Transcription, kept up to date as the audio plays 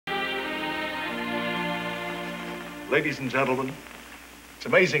Ladies and gentlemen, it's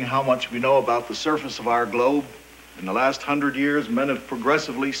amazing how much we know about the surface of our globe. In the last 100 years, men have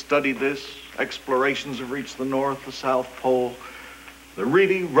progressively studied this. Explorations have reached the North, the South Pole. There are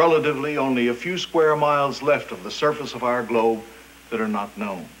really, relatively, only a few square miles left of the surface of our globe that are not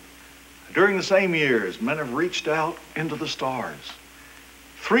known. During the same years, men have reached out into the stars.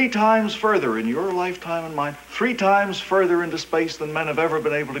 3 times further in your lifetime and mine, 3 times further into space than men have ever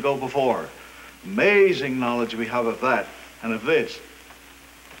been able to go before. Amazing knowledge we have of that and of this.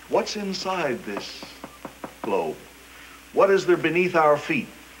 What's inside this globe? What is there beneath our feet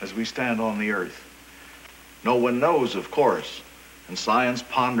as we stand on the earth? No one knows, of course, and science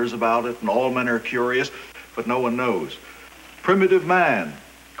ponders about it, and all men are curious, but no one knows. Primitive man,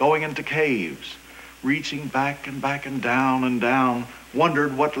 going into caves, reaching back and down,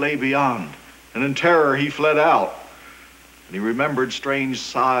 wondered what lay beyond, and in terror he fled out. And he remembered strange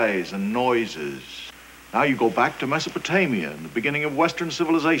sighs and noises. Now you go back to Mesopotamia in the beginning of Western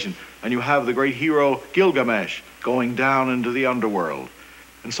civilization, and you have the great hero Gilgamesh going down into the underworld.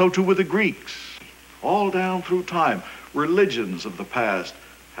 And so too with the Greeks. All down through time, religions of the past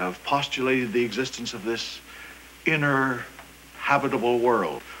have postulated the existence of this inner habitable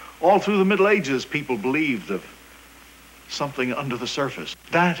world. All through the Middle Ages, people believed of something under the surface.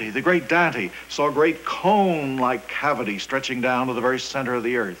 Dante, the great Dante, saw a great cone-like cavity stretching down to the very center of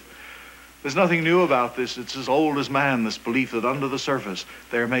the earth. There's nothing new about this. It's as old as man, this belief that under the surface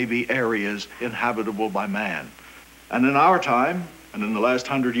there may be areas inhabitable by man. And in our time, and in the last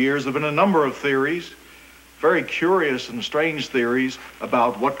 100 years, there have been a number of theories, very curious and strange theories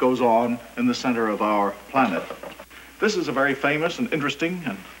about what goes on in the center of our planet. This is a very famous and interesting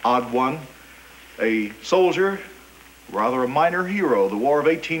and odd one. A soldier, rather a minor hero, the War of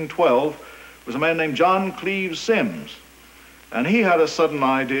 1812, was a man named John Cleves Sims. And he had a sudden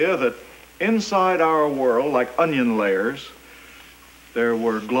idea that inside our world, like onion layers, there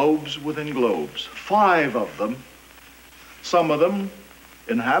were globes within globes, 5 of them, some of them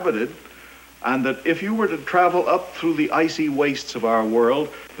inhabited, and that if you were to travel up through the icy wastes of our world,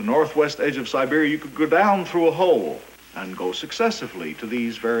 the northwest edge of Siberia, you could go down through a hole and go successively to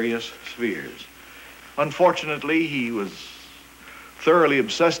these various spheres. Unfortunately, he was thoroughly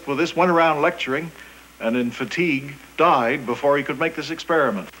obsessed with this, went around lecturing, and in fatigue died before he could make this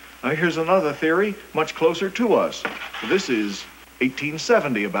experiment. Now here's another theory much closer to us. This is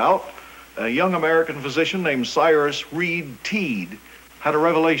 1870 about. A young American physician named Cyrus Reed Teed had a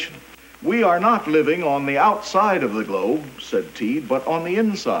revelation. We are not living on the outside of the globe, said Teed, but on the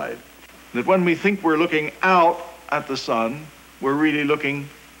inside. That when we think we're looking out at the sun, we're really looking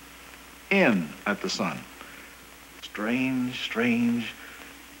in at the sun. Strange, strange,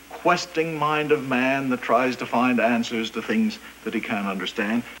 questing mind of man that tries to find answers to things that he can't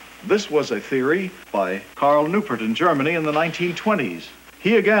understand. This was a theory by Karl Neupert in Germany in the 1920s.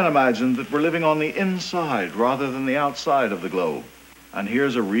 He again imagined that we're living on the inside rather than the outside of the globe. And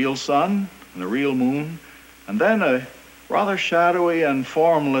here's a real sun and a real moon, and then a rather shadowy and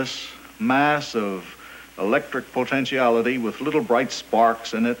formless mass of electric potentiality with little bright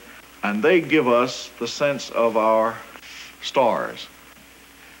sparks in it, and they give us the sense of our stars.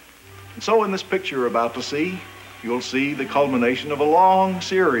 And so in this picture you're about to see, you'll see the culmination of a long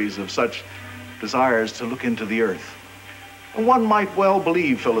series of such desires to look into the earth. And one might well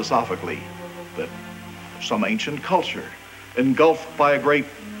believe philosophically that some ancient culture, engulfed by a great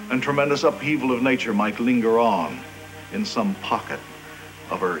and tremendous upheaval of nature, might linger on in some pocket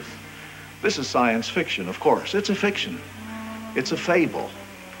of earth. This is science fiction, of course. It's a fiction. It's a fable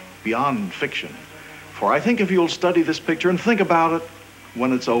beyond fiction. For I think if you'll study this picture and think about it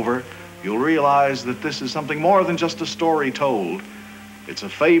when it's over, you'll realize that this is something more than just a story told. It's a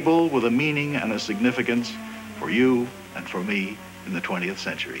fable with a meaning and a significance for you and for me in the 20th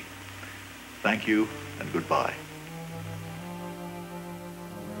century. Thank you and goodbye.